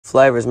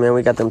flavors, man.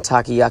 We got them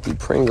takoyaki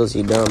Pringles,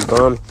 you dumb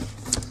bum.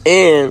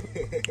 And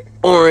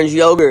orange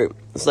yogurt.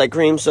 It's like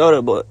cream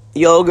soda, but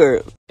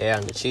yogurt. Yeah,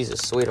 and the cheese is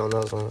sweet on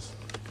those ones.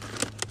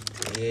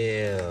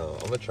 Yeah,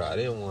 I'm gonna try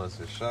them ones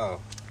for sure.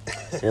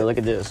 Yeah, look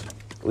at this.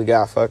 We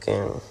got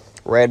fucking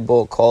Red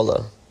Bull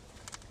Cola.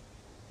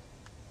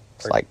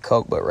 It's like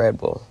Coke, but Red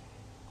Bull.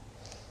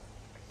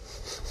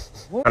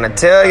 I'm gonna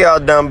tell y'all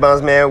dumb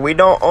bums, man, we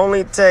don't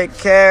only take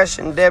cash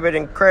and debit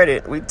and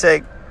credit. We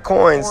take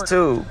coins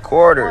too,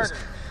 quarters.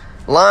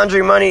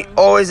 Laundry money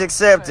always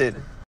accepted.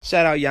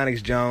 Shout out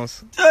Yonix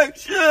Jones. Take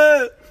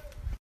shit.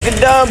 You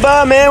dumb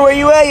bum, man, where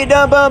you at, you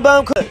dumb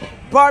bum?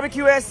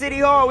 Barbecue at City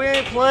Hall, we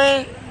ain't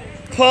playing.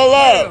 Pull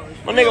up.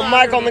 My nigga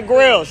Mike on the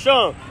grill,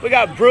 show him. We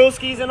got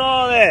brewskis and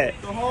all that.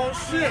 The whole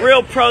shit.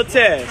 Real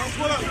protest.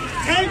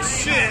 Tank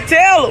shit.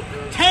 Tell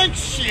him. Tank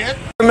shit.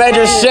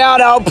 Major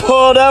shout out,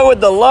 pulled up with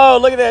the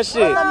load. Look at that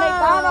shit.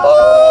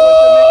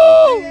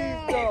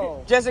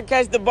 Ooh. Just in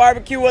case the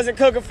barbecue wasn't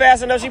cooking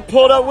fast enough, she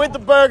pulled up with the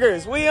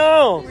burgers. We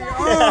on.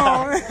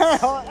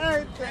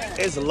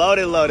 It's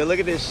loaded. Look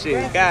at this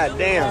shit. God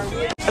damn.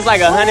 It's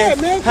like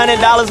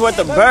 $100 worth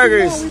of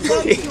burgers.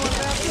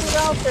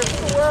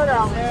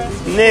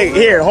 Nigga,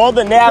 here, hold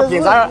the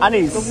napkins. I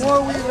need.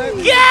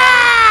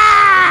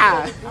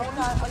 Yeah!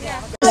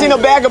 I seen a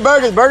bag of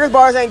burgers. Burgers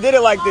bars ain't did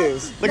it like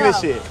this. Look at this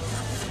shit.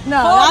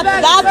 No,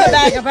 that's a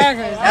bag of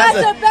burgers. That's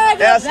a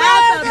bag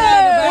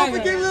of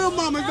burgers. Get little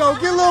mama go.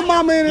 Get little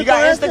mama in it. You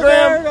got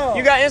Instagram?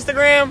 You got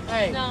Instagram?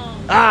 No.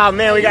 Ah,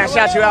 man, we gotta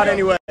shout you out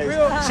anyway.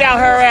 Shout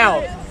her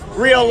out.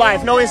 Real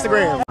life, no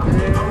Instagram.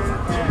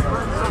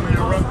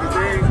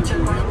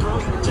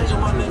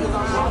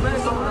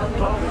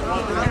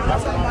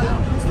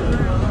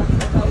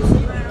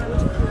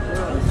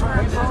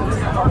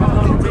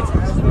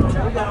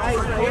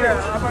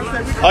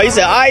 Oh, you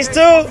said ice too?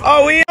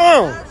 Oh, we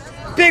on.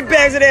 Big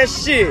bags of that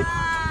shit.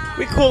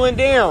 We cooling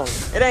down.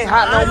 It ain't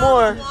hot no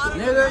more.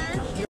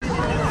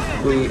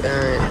 We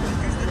ain't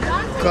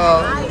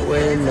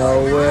going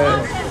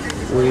nowhere.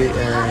 We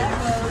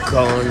ain't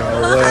going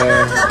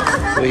nowhere.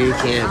 We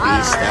can't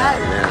be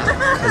stopped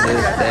now. Cause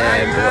it's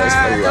bad boys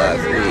for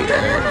life. We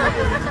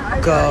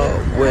ain't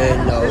going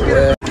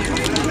nowhere.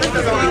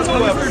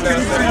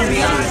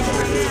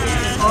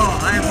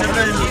 I have never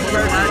been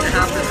glad to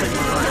have this in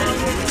my life.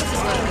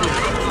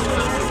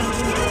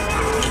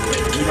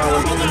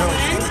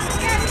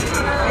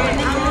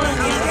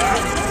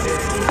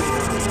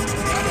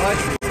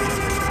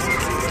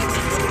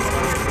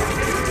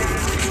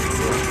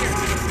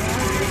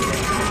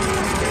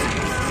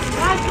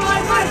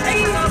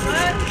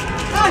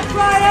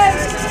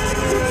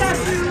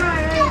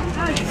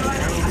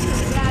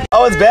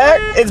 Oh, it's back?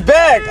 It's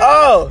back!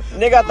 Oh,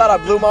 nigga, I thought I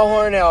blew my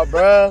horn out,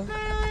 bruh.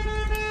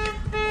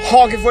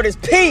 Honking for this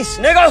piece,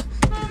 nigga!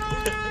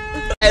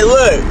 Hey,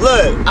 look,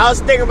 I was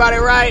thinking about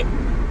it, right?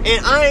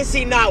 And I ain't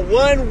seen not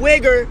one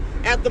wigger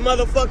at the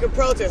motherfucking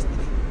protest.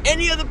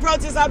 Any of the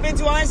protests I've been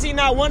to, I ain't seen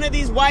not one of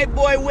these white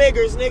boy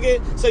wiggers, nigga.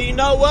 So you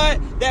know what?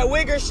 That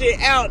wigger shit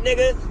out,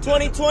 nigga.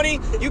 2020,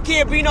 you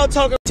can't be no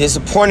token.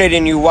 Disappointed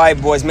in you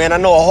white boys, man. I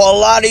know a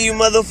whole lot of you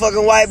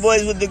motherfucking white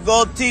boys with the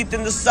gold teeth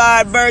and the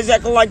sideburns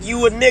acting like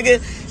you a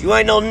nigga. You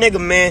ain't no nigga,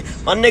 man.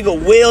 My nigga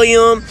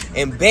William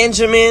and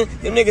Benjamin,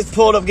 them niggas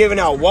pulled up giving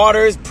out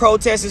waters,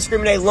 protesting,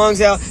 screaming their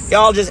lungs out.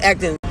 Y'all just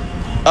acting.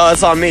 Oh,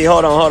 it's on me.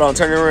 Hold on.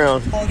 Turn it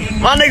around.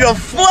 My nigga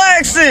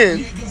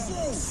flexing.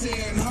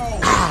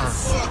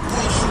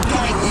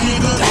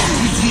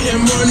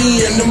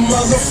 Money in the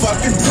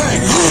motherfucking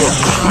tank.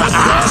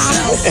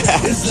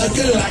 It's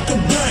looking like a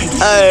bank.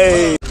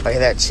 Hey, look at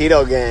that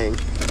Cheeto gang.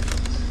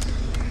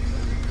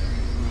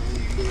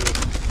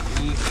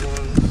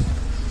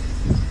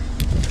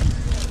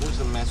 What's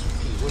the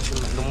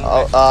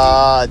masterpiece?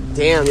 Oh,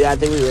 damn. Yeah, I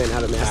think we ran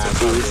out of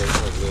masterpiece.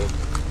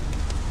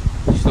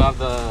 You still have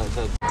the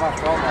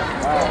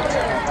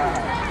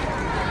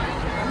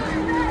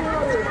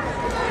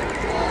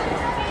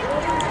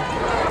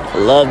I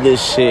love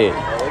this shit.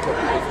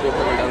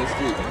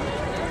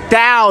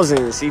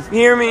 Thousands, you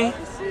hear me?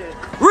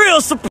 Real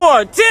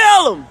support,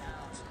 tell them!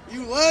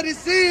 You love to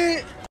see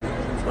it.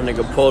 One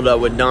nigga pulled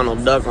up with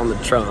Donald Duck on the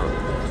trunk.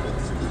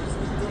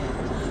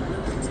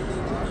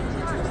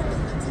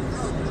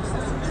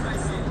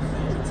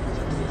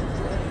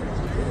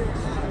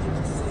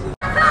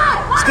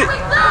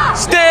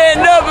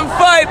 Stand up and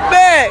fight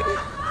back!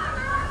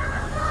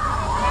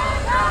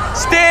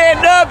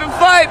 Stand up and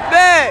fight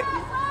back!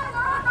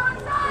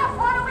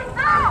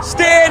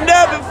 Stand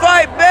up and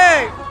fight back!